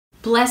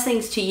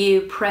Blessings to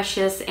you,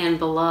 precious and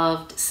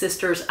beloved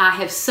sisters. I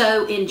have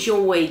so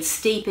enjoyed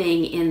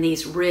steeping in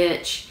these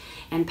rich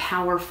and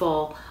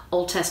powerful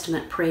Old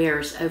Testament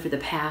prayers over the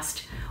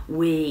past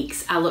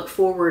weeks. I look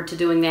forward to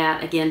doing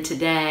that again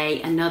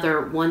today, another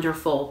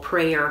wonderful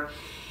prayer.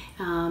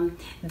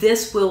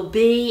 This will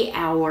be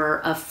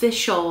our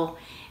official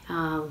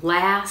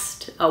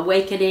last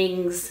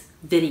Awakenings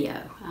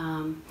video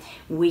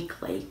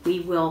weekly.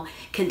 We will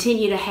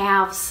continue to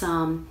have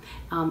some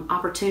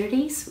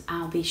opportunities.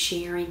 I'll be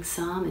sharing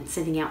some and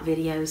sending out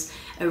videos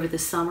over the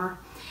summer.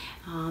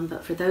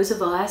 But for those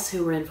of us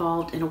who are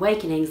involved in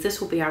Awakenings,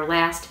 this will be our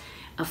last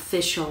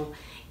official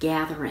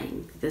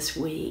gathering this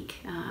week.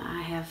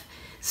 I have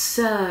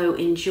so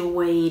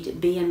enjoyed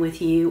being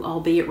with you,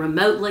 albeit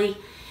remotely,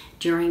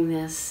 during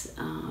this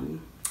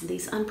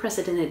these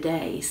unprecedented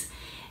days.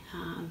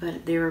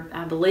 But they're,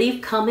 I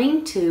believe,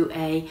 coming to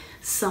a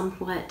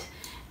somewhat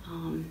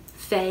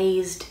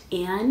phased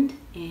end,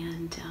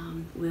 and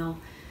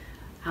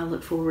I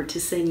look forward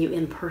to seeing you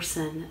in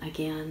person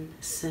again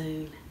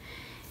soon.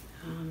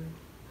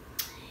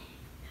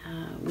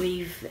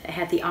 We've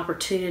had the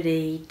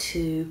opportunity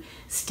to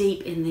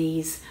steep in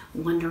these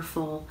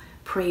wonderful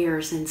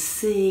prayers and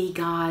see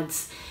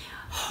God's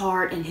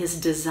heart and His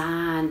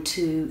design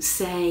to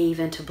save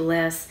and to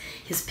bless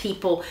His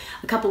people.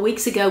 A couple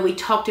weeks ago we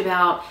talked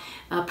about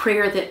a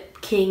prayer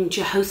that King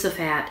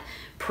Jehoshaphat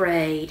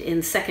prayed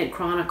in 2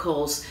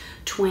 Chronicles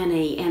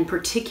 20, and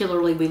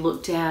particularly we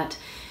looked at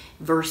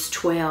verse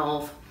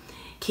 12.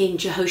 King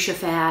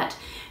Jehoshaphat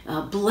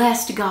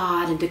blessed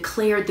God and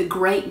declared the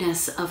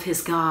greatness of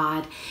his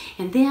God.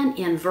 And then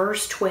in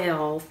verse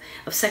 12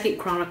 of 2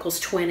 Chronicles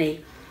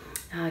 20,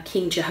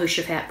 King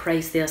Jehoshaphat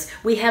prays this: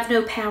 "We have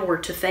no power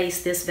to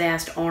face this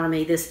vast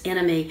army, this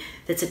enemy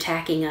that's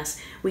attacking us.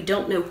 We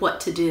don't know what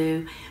to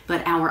do,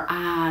 but our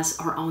eyes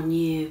are on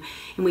you."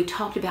 And we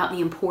talked about the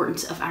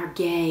importance of our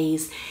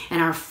gaze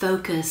and our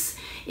focus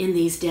in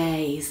these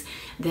days,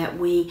 that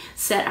we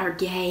set our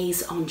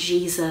gaze on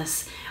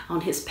Jesus,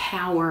 on His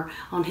power,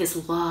 on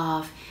His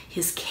love,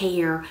 His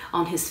care,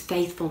 on His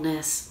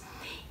faithfulness,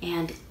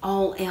 and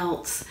all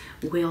else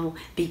will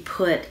be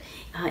put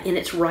in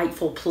its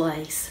rightful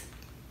place.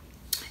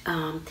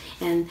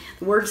 And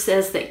the word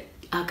says that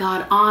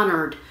God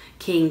honored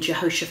King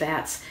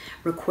Jehoshaphat's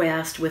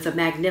request with a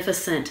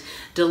magnificent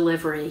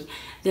delivery.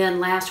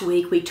 Then last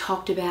week we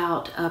talked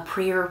about a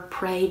prayer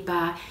prayed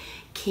by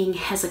King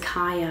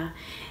Hezekiah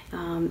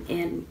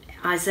in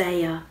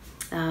Isaiah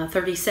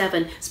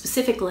 37,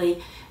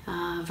 specifically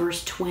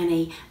verse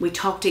 20. We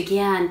talked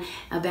again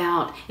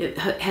about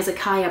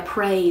Hezekiah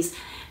prays,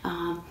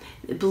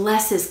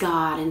 blesses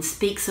God and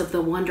speaks of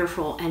the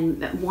wonderful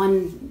and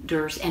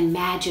wonders and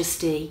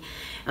majesty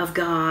of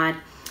God.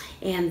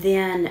 And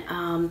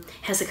then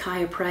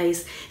Hezekiah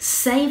prays,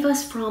 "Save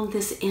us from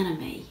this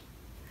enemy,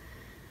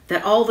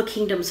 that all the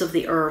kingdoms of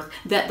the earth,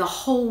 that the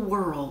whole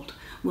world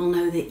will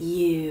know that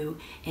you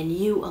and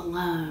you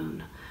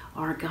alone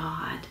are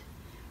God."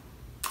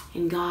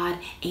 And God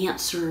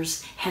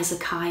answers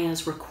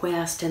Hezekiah's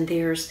request, and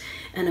there's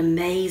an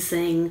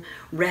amazing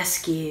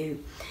rescue.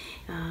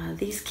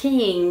 These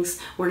kings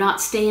were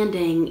not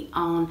standing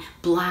on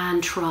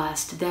blind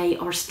trust. They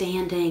are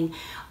standing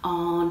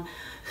on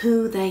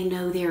who they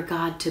know their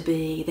God to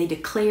be. They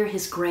declare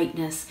His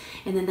greatness,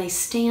 and then they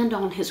stand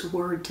on His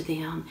word to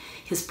them,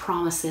 His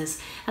promises.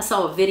 I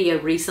saw a video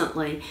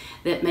recently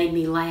that made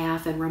me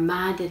laugh and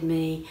reminded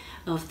me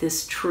of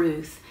this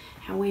truth,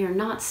 how we are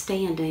not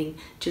standing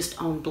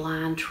just on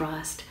blind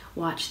trust.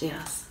 Watch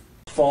this.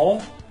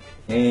 Fall,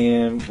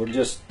 and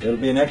it'll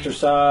be an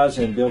exercise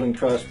in building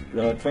trust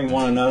between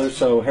one another.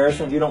 So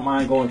Harrison, if you don't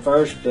mind going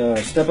first,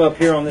 step up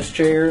here on this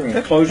chair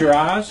and close your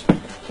eyes.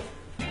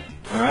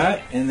 All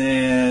right, and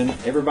then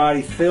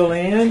everybody fill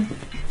in,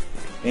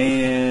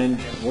 and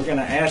we're going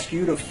to ask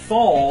you to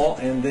fall,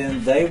 and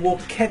then they will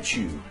catch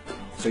you.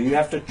 So you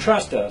have to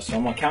trust us. So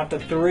I'm going to count to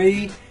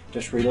 3.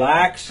 Just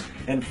relax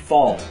and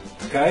fall.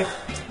 Okay?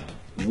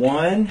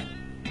 1,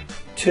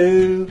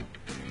 2,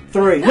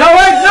 3. No,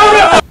 wait,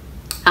 no!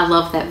 I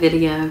love that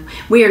video.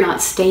 We are not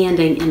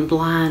standing in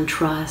blind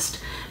trust,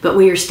 but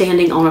we are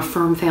standing on a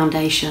firm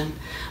foundation,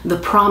 the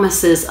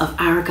promises of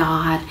our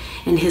God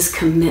and His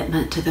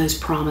commitment to those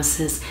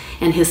promises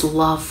and His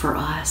love for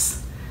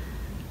us.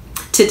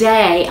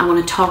 Today, I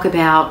want to talk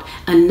about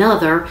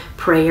another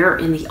prayer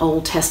in the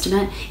Old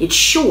Testament. It's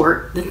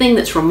short. The thing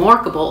that's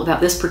remarkable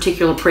about this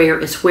particular prayer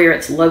is where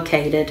it's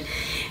located.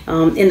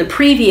 In the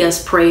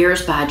previous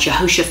prayers by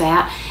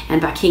Jehoshaphat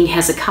and by King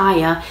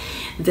Hezekiah,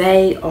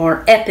 they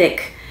are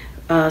epic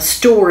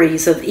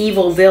stories of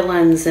evil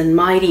villains and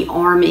mighty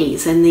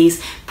armies, and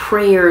these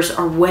prayers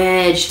are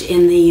wedged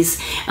in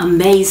these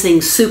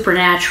amazing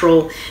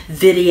supernatural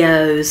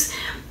videos.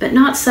 But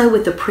not so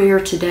with the prayer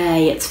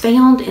today. It's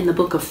found in the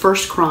book of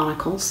 1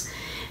 Chronicles,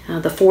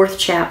 the 4th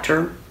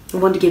chapter. I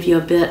wanted to give you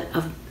a bit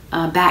of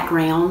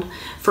background.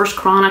 1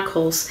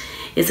 Chronicles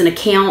is an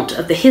account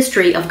of the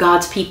history of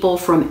God's people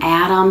from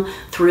Adam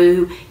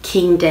through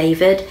King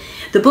David.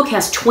 The book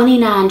has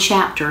 29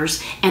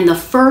 chapters, and the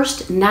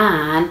first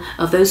 9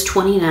 of those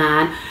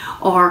 29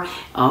 are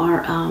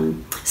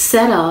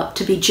set up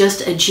to be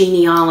just a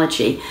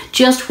genealogy,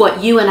 just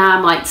what you and I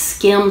might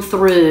skim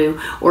through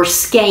or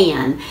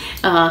scan,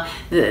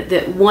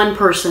 that one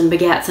person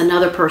begats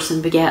another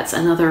person begats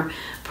another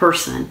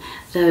person.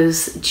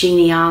 Those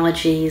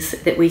genealogies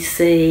that we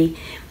see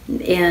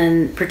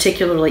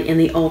particularly in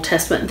the Old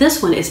Testament.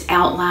 This one is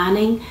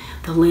outlining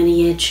the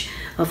lineage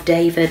of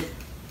David.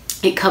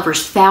 It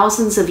covers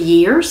thousands of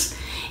years,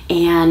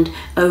 and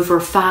over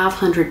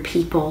 500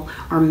 people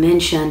are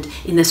mentioned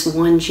in this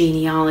one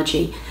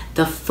genealogy.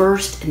 The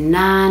first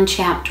 9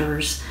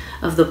 chapters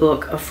of the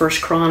book of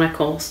First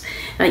Chronicles.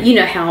 You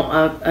know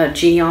how a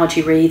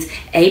genealogy reads: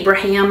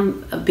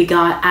 Abraham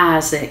begot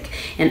Isaac,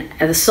 and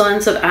the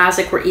sons of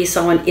Isaac were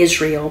Esau and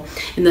Israel,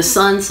 and the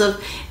sons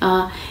of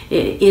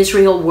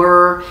Israel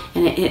were,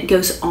 and it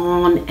goes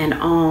on and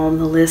on,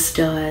 the list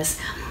does.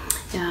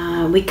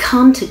 We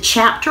come to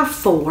chapter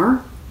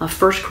 4 of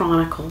First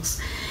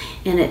Chronicles,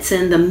 and it's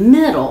in the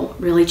middle,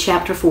 really,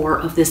 chapter 4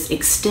 of this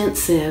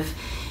extensive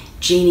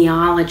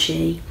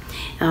genealogy.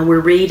 We're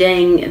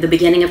reading the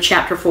beginning of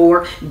chapter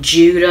 4.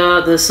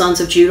 Judah, the sons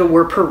of Judah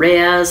were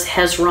Perez,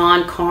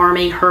 Hezron,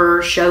 Carmi,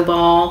 Hur,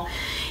 Shobal.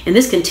 And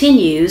this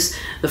continues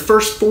the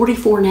first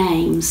 44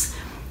 names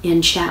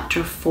in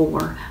chapter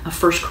 4 of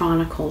First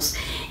Chronicles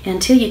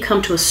until you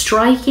come to a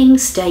striking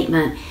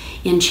statement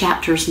in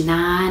chapters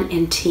 9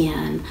 and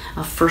 10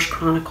 of First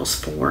Chronicles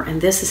 4.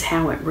 And this is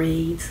how it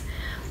reads.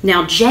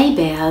 Now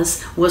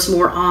Jabez was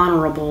more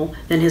honorable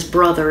than his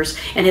brothers,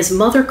 and his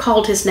mother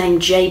called his name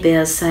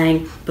Jabez,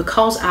 saying,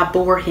 because I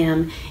bore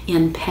him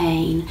in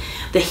pain.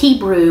 The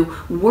Hebrew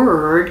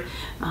word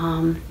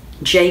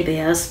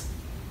Jabez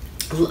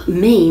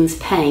means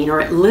pain,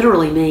 or it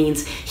literally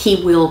means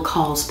he will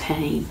cause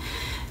pain.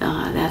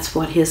 That's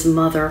what his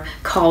mother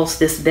calls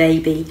this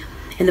baby.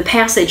 And the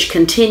passage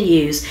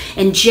continues,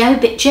 and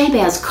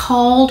Jabez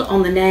called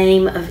on the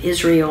name of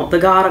Israel, the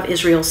God of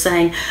Israel,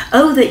 saying,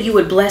 oh, that you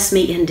would bless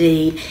me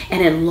indeed,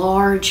 and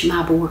enlarge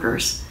my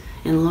borders,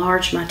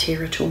 enlarge my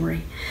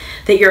territory,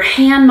 that your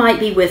hand might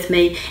be with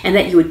me, and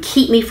that you would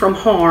keep me from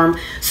harm,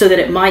 so that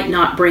it might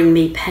not bring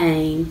me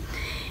pain.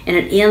 And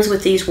it ends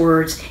with these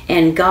words,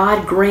 and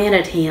God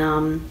granted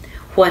him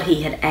what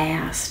he had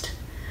asked.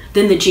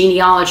 Then the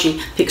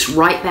genealogy picks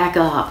right back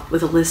up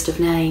with a list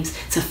of names.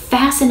 It's a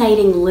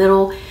fascinating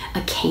little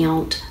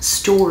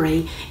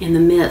story in the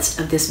midst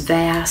of this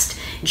vast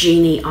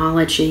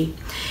genealogy.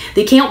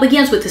 The account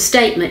begins with the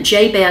statement,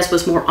 Jabez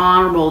was more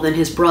honorable than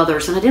his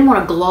brothers. And I didn't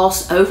want to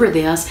gloss over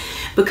this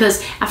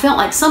because I felt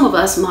like some of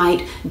us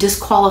might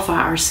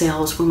disqualify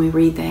ourselves when we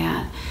read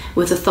that,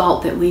 with the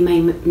thought that we may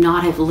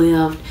not have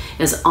lived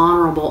as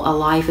honorable a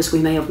life as we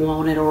may have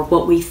wanted, or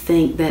what we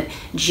think that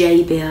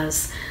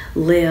Jabez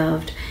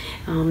lived.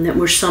 That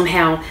we're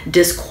somehow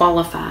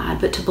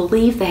disqualified. But to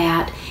believe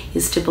that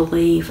is to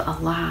believe a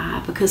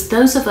lie, because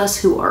those of us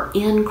who are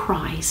in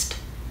Christ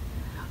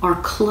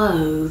are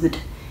clothed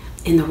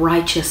in the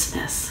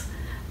righteousness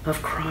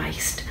of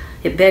Christ.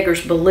 It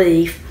beggars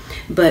belief,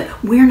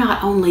 but we're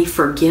not only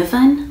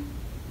forgiven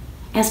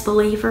as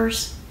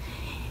believers,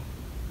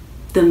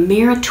 the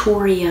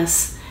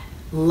meritorious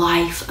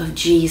life of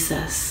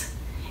Jesus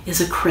is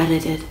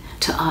accredited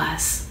to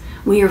us.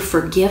 We are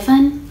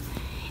forgiven,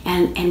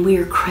 and we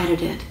are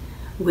credited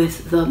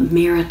with the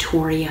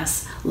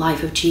meritorious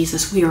life of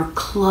Jesus. We are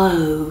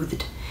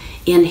clothed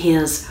in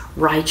his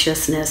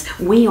righteousness.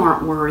 We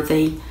aren't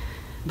worthy,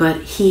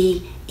 but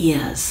he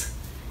is,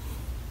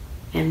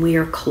 and we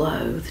are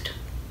clothed.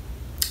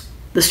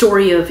 The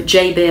story of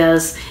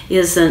Jabez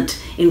isn't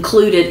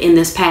included in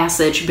this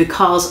passage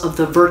because of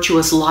the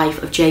virtuous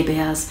life of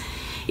Jabez.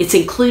 It's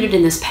included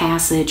in this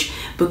passage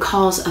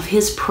because of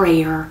his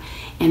prayer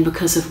and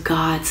because of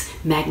God's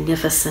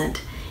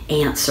magnificent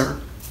answer.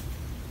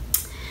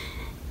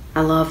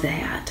 I love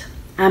that.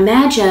 I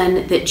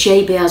imagine that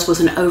Jabez was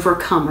an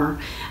overcomer.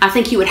 I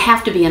think you would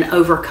have to be an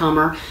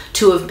overcomer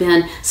to have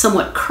been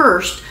somewhat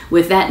cursed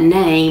with that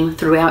name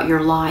throughout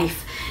your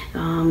life,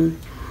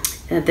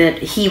 that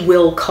he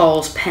will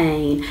cause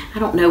pain. I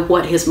don't know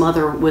what his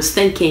mother was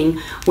thinking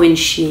when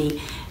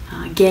she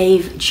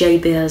gave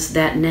Jabez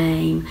that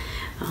name.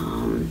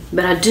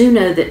 But I do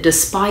know that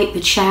despite the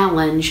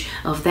challenge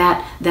of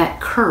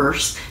that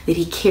curse that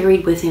he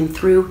carried with him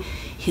through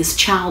his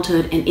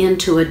childhood and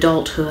into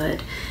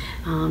adulthood,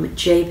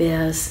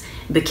 Jabez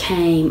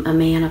became a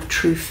man of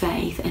true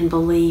faith and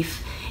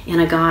belief in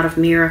a God of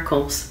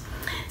miracles.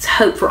 It's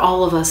hope for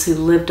all of us who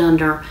lived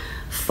under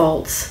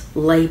false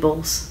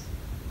labels.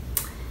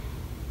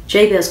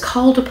 Jabez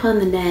called upon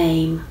the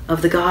name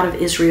of the God of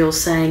Israel,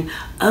 saying,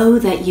 oh,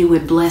 that you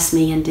would bless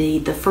me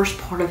indeed. The first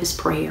part of his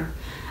prayer.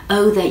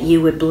 Oh, that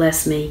you would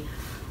bless me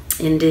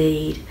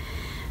indeed.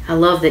 I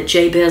love that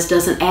Jabez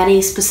doesn't add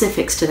any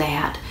specifics to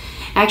that.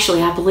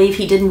 Actually, I believe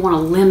he didn't want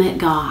to limit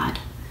God.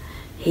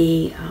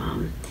 He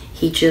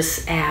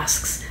just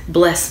asks,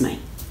 bless me.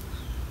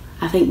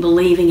 I think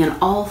believing in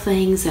all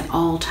things at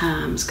all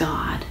times,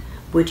 God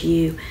would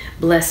you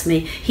bless me?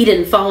 He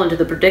didn't fall into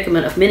the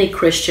predicament of many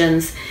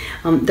Christians,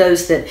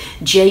 those that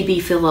J.B.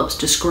 Phillips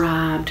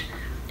described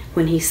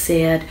when he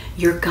said,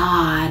 "Your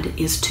God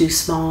is too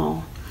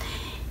small."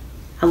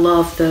 I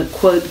love the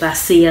quote by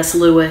C.S.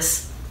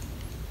 Lewis.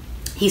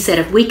 He said,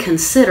 "If we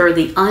consider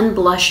the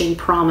unblushing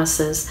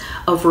promises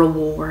of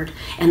reward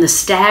and the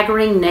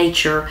staggering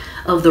nature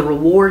of the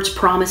rewards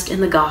promised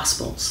in the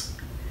Gospels,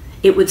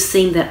 it would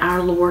seem that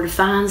our Lord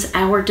finds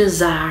our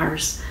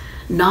desires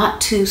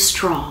not too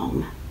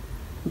strong,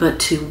 but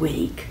too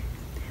weak.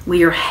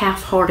 We are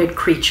half-hearted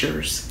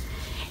creatures,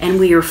 and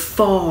we are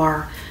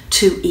far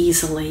too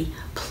easily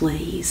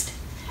pleased.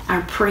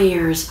 Our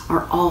prayers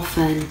are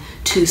often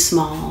too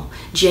small."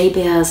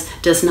 Jabez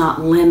does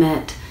not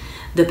limit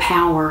the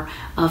power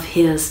of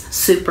his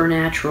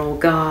supernatural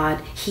God.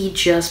 He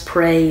just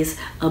prays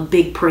a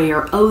big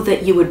prayer. "Oh,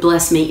 that you would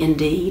bless me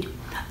indeed.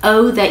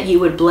 Oh, that you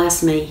would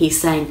bless me,"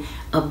 he's saying,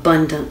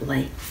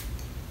 "abundantly."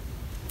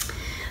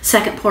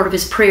 Second part of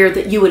his prayer,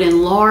 that you would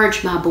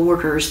enlarge my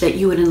borders, that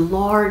you would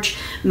enlarge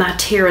my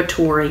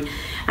territory.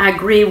 I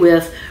agree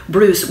with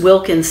Bruce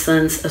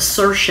Wilkinson's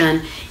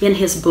assertion in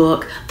his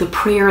book, The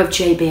Prayer of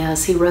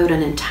Jabez. He wrote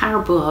an entire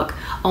book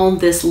on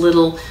this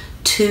little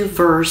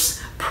 2-verse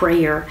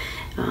prayer.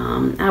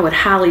 I would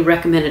highly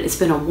recommend it. It's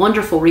been a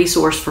wonderful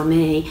resource for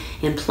me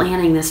in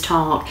planning this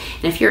talk.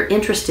 And if you're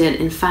interested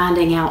in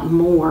finding out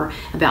more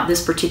about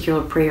this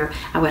particular prayer,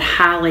 I would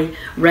highly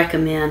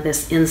recommend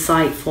this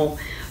insightful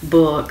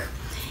book.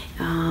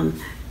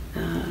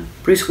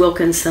 Bruce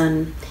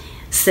Wilkinson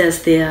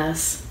says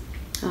this,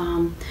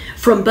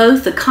 "From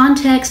both the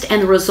context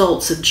and the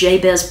results of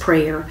Jabez's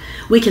prayer,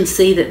 we can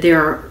see that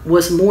there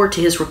was more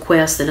to his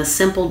request than a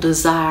simple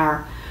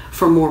desire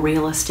for more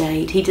real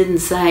estate." He didn't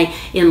say,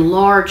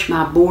 "Enlarge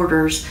my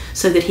borders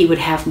so that he would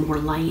have more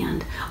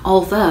land,"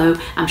 although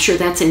I'm sure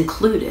that's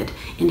included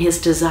in his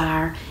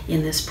desire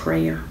in this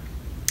prayer.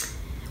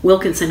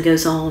 Wilkinson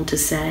goes on to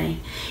say,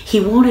 he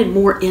wanted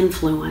more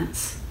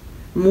influence,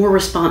 more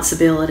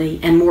responsibility,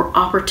 and more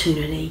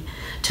opportunity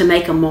to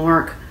make a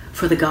mark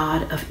for the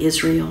God of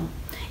Israel.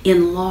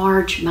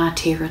 "Enlarge my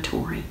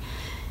territory."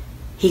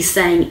 He's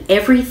saying,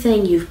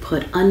 everything you've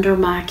put under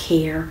my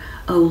care,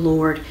 O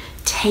Lord,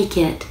 take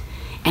it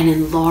and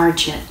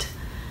enlarge it.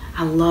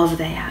 I love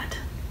that.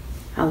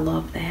 I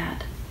love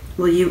that.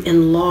 Will you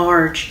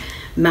enlarge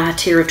my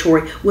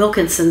territory?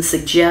 Wilkinson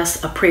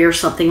suggests a prayer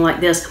something like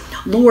this: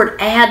 "Lord,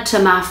 add to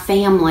my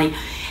family,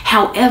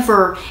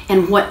 however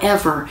and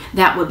whatever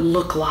that would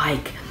look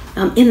like,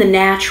 in the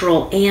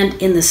natural and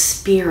in the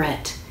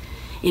spirit.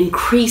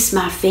 Increase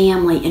my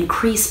family,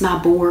 increase my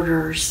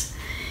borders.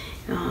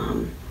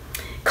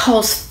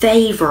 Cause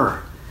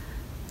favor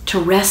to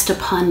rest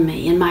upon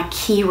me in my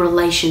key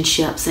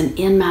relationships and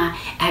in my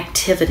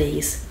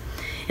activities.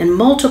 And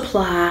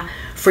multiply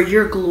for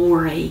your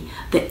glory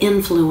the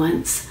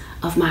influence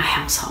of my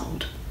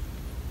household.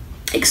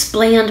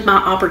 Expand my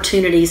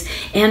opportunities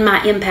and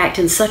my impact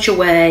in such a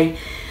way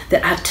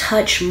that I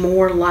touch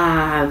more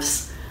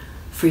lives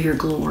for your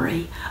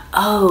glory.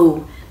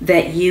 Oh,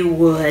 that you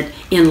would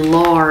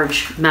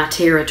enlarge my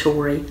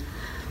territory."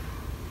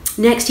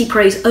 Next he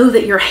prays, "Oh,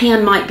 that your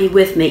hand might be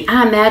with me."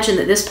 I imagine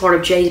that this part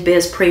of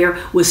Jabez's prayer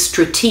was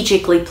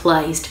strategically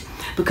placed,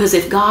 because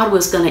if God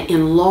was going to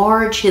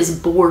enlarge his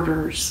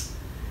borders,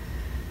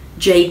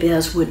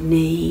 Jabez would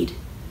need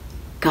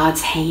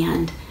God's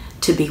hand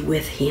to be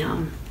with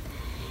him.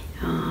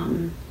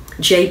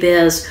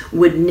 Jabez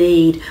would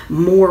need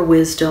more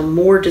wisdom,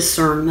 more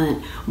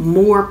discernment,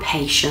 more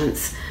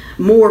patience,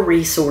 more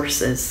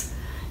resources.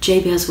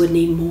 Jabez would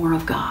need more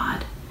of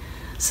God.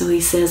 So he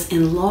says,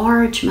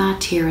 "Enlarge my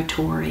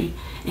territory,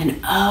 and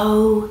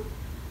oh,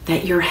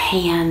 that your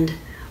hand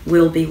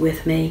will be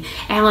with me."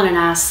 Alan and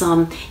I,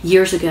 some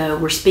years ago,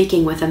 were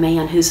speaking with a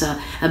man who's a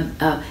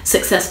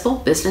successful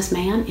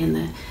businessman in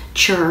the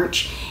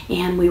church,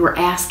 and we were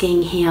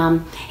asking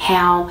him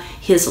how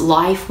his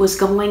life was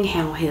going,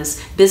 how his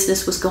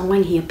business was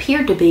going. He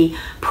appeared to be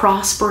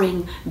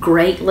prospering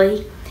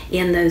greatly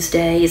in those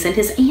days, and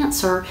his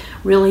answer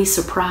really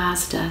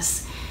surprised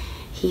us.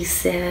 He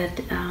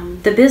said,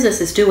 "The business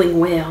is doing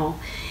well,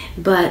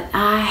 but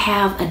I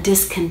have a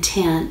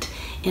discontent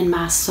in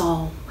my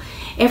soul.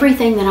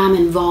 Everything that I'm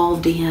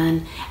involved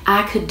in,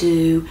 I could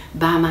do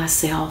by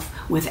myself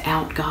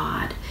without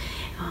God.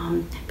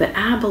 But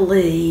I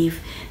believe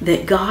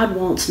that God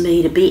wants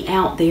me to be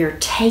out there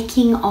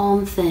taking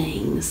on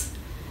things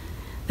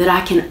that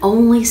I can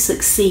only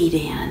succeed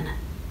in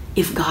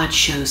if God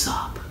shows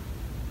up,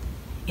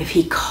 if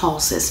he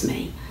causes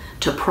me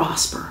to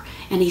prosper."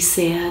 And he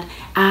said,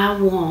 "I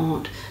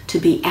want to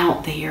be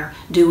out there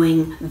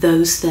doing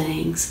those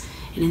things.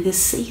 And in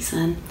this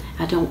season,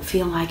 I don't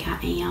feel like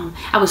I am."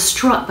 I was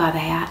struck by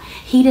that.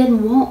 He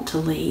didn't want to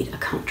lead a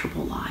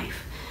comfortable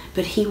life,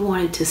 but he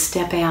wanted to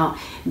step out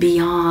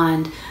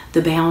beyond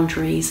the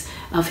boundaries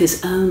of his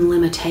own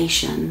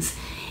limitations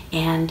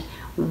and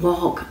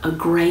walk a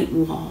great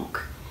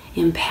walk,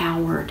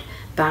 empowered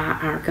by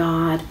our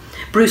God.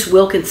 Bruce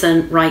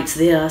Wilkinson writes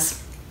this,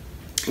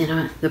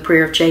 the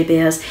prayer of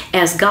Jabez,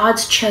 as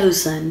God's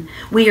chosen,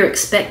 we are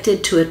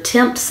expected to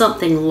attempt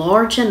something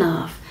large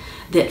enough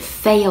that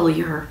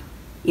failure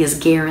is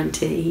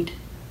guaranteed.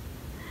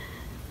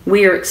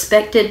 We are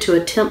expected to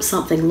attempt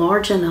something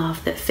large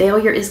enough that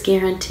failure is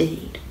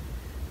guaranteed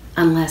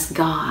unless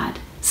God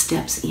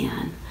steps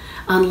in,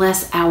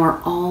 unless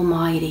our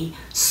almighty,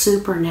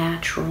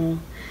 supernatural,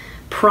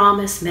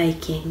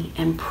 promise-making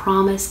and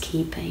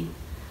promise-keeping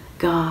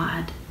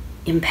God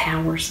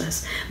empowers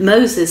us.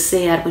 Moses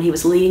said when he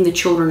was leading the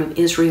children of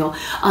Israel,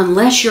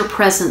 unless your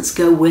presence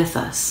go with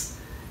us,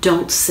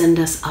 don't send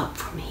us up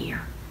from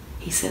here,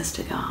 he says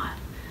to God.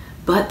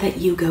 But that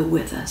you go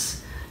with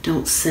us,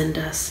 don't send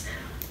us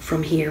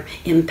from here.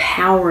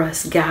 Empower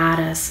us, guide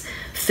us,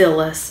 fill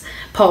us.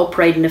 Paul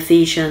prayed in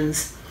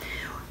Ephesians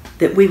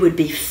that we would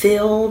be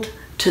filled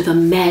to the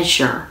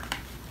measure.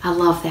 I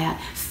love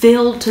that.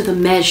 Filled to the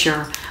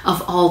measure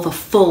of all the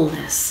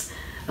fullness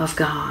of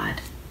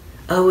God.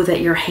 Oh,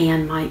 that your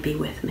hand might be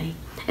with me.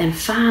 And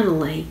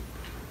finally,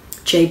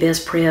 Jabez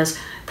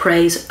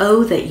prays,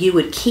 oh, that you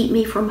would keep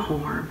me from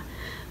harm,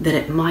 that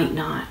it might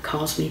not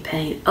cause me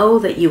pain. Oh,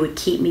 that you would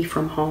keep me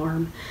from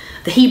harm.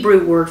 The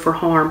Hebrew word for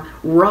harm,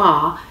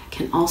 ra,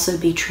 can also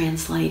be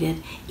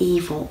translated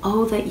evil.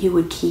 Oh, that you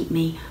would keep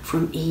me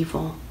from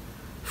evil,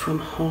 from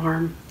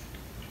harm.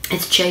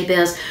 It's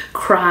Jabez's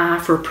cry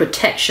for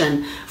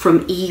protection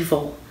from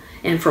evil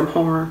and from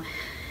harm.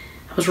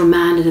 I was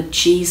reminded of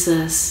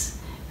Jesus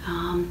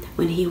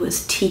when he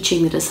was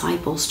teaching the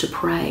disciples to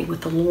pray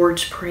with the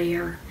Lord's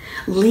Prayer.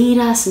 Lead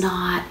us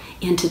not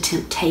into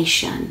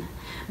temptation,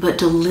 but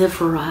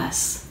deliver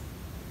us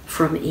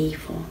from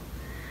evil.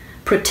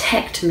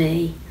 Protect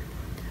me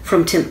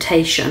from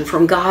temptation,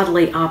 from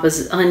ungodly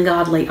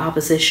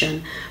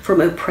opposition,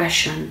 from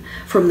oppression,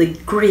 from the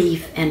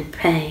grief and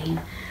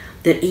pain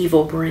that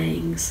evil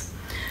brings.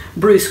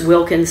 Bruce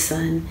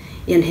Wilkinson,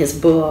 in his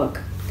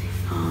book,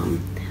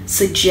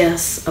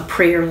 suggests a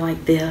prayer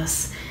like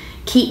this.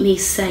 Keep me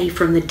safe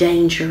from the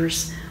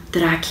dangers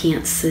that I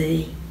can't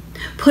see.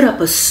 Put up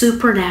a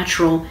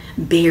supernatural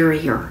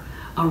barrier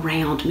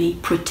around me.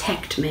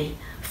 Protect me,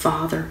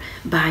 Father,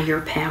 by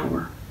your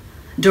power.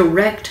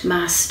 Direct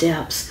my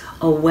steps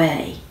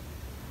away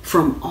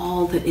from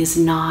all that is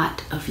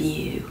not of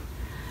you.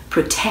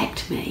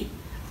 Protect me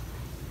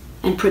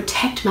and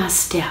protect my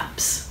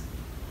steps.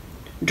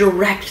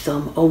 Direct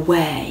them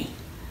away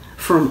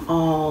from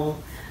all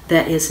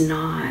that is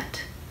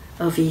not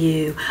of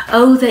you.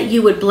 Oh, that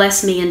you would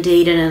bless me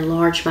indeed and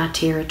enlarge my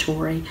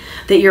territory,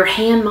 that your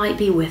hand might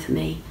be with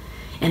me,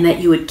 and that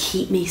you would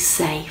keep me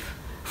safe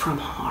from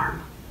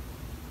harm.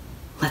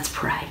 Let's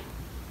pray.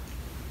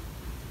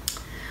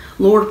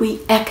 Lord, we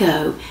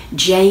echo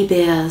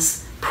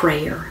Jabez's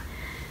prayer.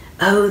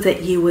 Oh,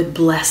 that you would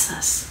bless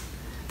us,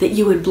 that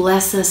you would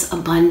bless us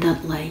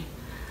abundantly.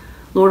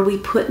 Lord, we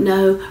put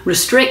no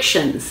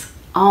restrictions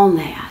on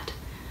that.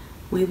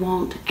 We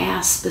won't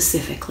ask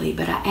specifically,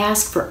 but I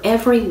ask for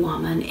every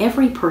woman,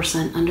 every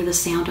person under the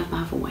sound of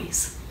my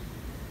voice,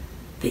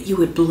 that you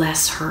would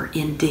bless her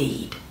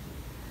indeed,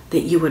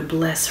 that you would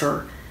bless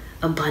her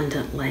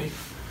abundantly.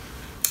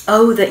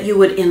 Oh, that you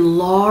would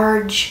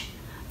enlarge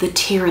the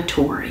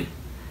territory,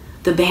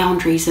 the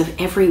boundaries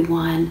of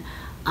everyone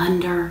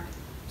under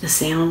the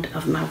sound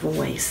of my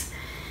voice,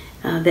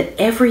 that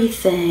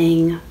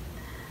everything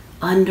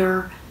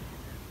under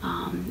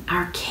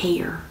our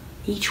care,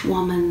 each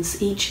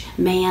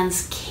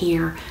man's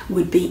care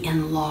would be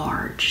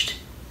enlarged.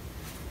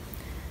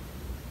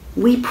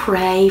 We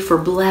pray for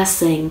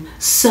blessing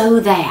so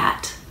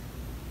that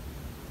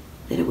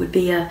it would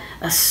be a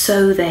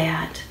so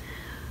that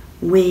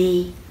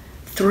we,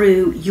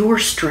 through your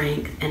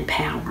strength and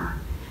power,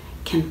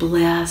 can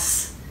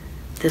bless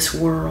this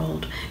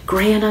world.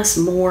 Grant us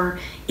more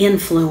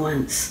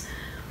influence,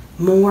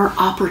 more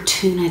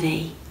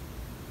opportunity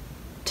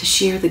to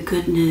share the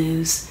good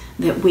news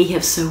that we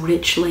have so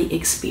richly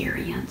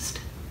experienced.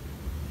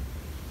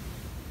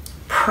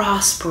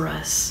 Prosper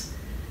us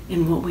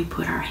in what we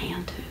put our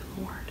hand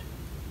to, Lord.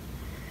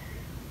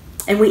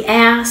 And we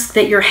ask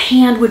that your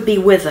hand would be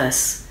with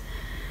us.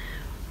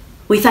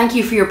 We thank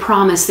you for your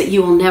promise that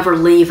you will never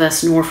leave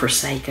us nor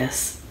forsake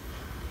us.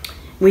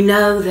 We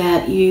know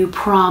that you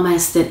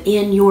promise that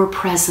in your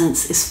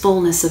presence is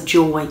fullness of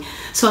joy.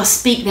 So I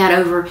speak that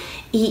over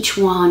each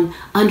one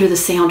under the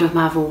sound of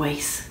my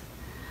voice,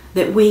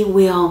 that we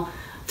will,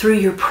 through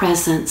your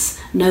presence,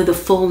 know the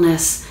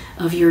fullness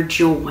of your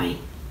joy.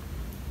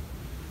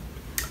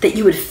 That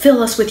you would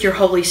fill us with your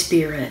Holy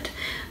Spirit,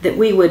 that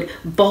we would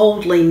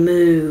boldly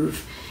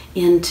move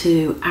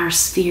into our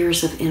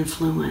spheres of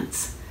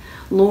influence.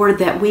 Lord,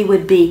 that we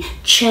would be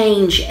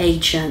change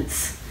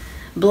agents,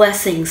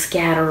 blessing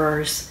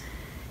scatterers,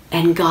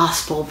 and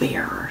gospel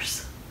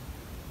bearers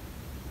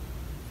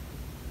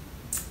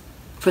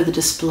for the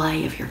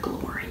display of your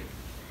glory.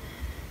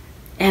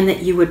 And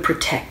that you would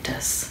protect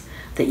us,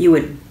 that you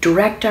would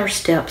direct our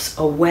steps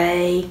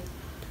away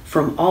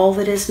from all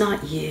that is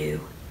not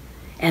you,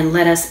 and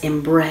let us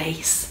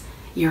embrace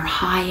your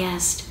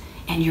highest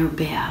and your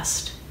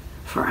best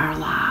for our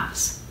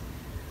lives.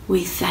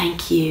 We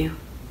thank you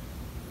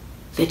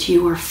that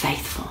you are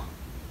faithful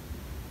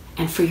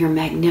and for your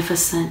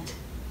magnificent,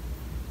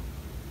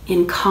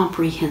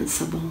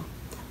 incomprehensible,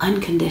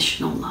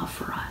 unconditional love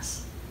for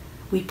us.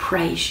 We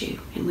praise you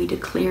and we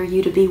declare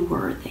you to be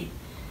worthy.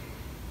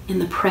 In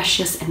the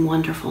precious and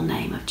wonderful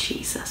name of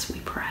Jesus, we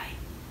pray.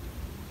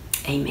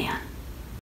 Amen.